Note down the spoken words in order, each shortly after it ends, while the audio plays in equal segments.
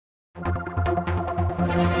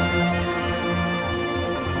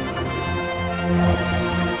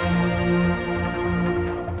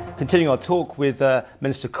Continuing our talk with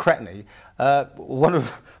Minister Cretney, one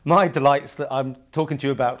of my delights that I'm talking to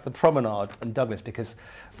you about the promenade in Douglas because,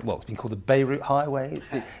 well, it's been called the Beirut Highway,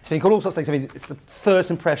 it's been called all sorts of things. I mean, it's the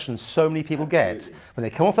first impression so many people get when they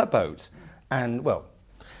come off that boat and, well...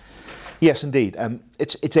 Yes, indeed.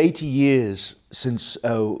 It's 80 years since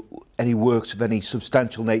any works of any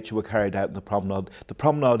substantial nature were carried out in the promenade. The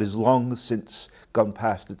promenade is long since gone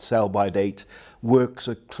past its sell-by date. Works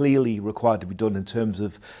are clearly required to be done in terms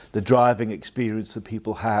of the driving experience that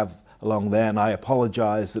people have along there, and I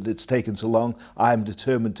apologise that it's taken so long. I'm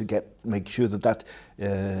determined to make sure that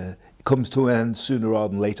comes to an end sooner rather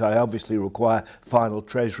than later. I obviously require final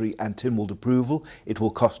Treasury and Tynwald approval. It will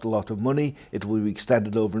cost a lot of money. It will be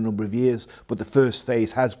extended over a number of years, but the first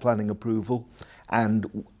phase has planning approval,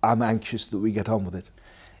 and I'm anxious that we get on with it.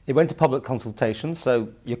 It went to public consultation, so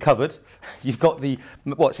you're covered. You've got the,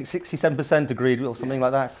 what, 67% agreed or something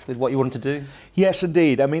like that with what you want to do? Yes,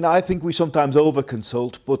 indeed. I mean, I think we sometimes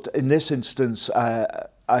over-consult, but in this instance,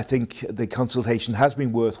 I think the consultation has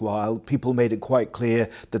been worthwhile. People made it quite clear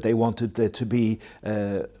that they wanted there to be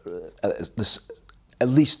at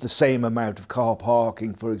least the same amount of car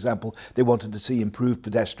parking, for example. They wanted to see improved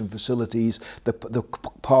pedestrian facilities. The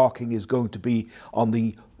parking is going to be on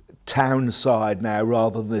the town side now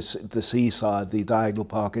rather than the seaside, the diagonal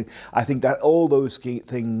parking. I think that all those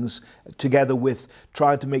things, together with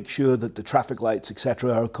trying to make sure that the traffic lights,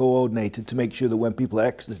 etc., are coordinated to make sure that when people are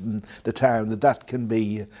exiting the town, that can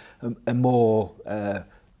be a more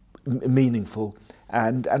meaningful.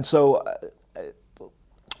 And so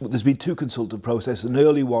there's been two consultative processes, an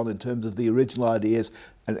early one in terms of the original ideas,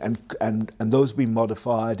 and those have been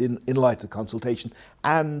modified in light of the consultation.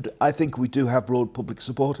 And I think we do have broad public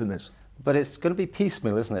support in this. But it's going to be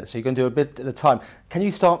piecemeal, isn't it? So you're going to do a bit at a time. Can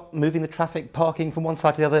you start moving the traffic parking from one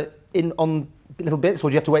side to the other on little bits, or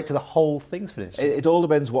do you have to wait till the whole thing's finished? It all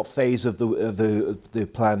depends what phase of the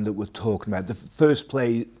plan that we're talking about. The first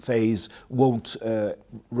phase won't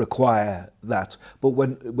require that, but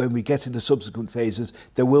when we get into subsequent phases,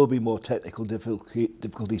 there will be more technical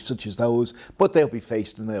difficulties such as those, but they'll be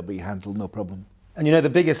faced and they'll be handled, no problem. And you know, the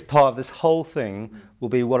biggest part of this whole thing will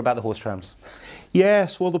be, what about the horse trams?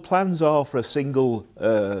 Yes, well, the plans are for a single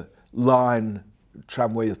line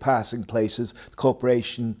tramway with passing places. The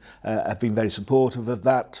corporation have been very supportive of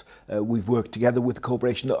that. We've worked together with the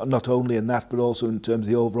corporation not only in that but also in terms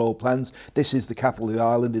of the overall plans. This is the capital of the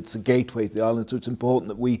island, it's the gateway to the island, so it's important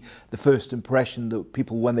that the first impression that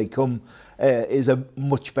people when they come is a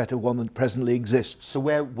much better one than presently exists. So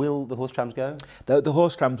where will the horse trams go? The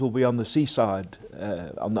horse trams will be on the seaside,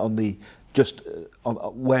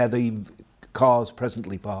 where the cars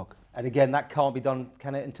presently park. And again, that can't be done,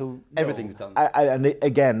 can it, until everything's done? And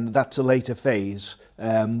again, that's a later phase.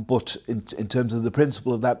 But in terms of the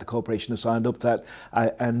principle of that, the corporation has signed up to that.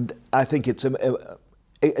 And I think it's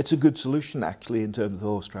a good solution, actually, in terms of the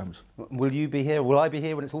horse trams. Will you be here? Will I be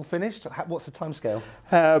here when it's all finished? What's the timescale?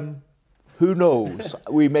 Who knows?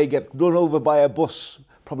 We may get run over by a bus.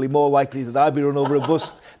 Probably more likely that I'll be run over a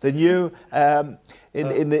bus than you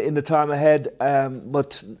in the time ahead.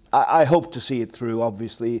 But I hope to see it through.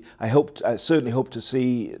 Obviously, I certainly hope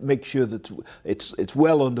to make sure that it's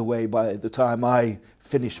well underway by the time I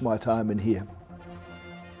finish my time in here.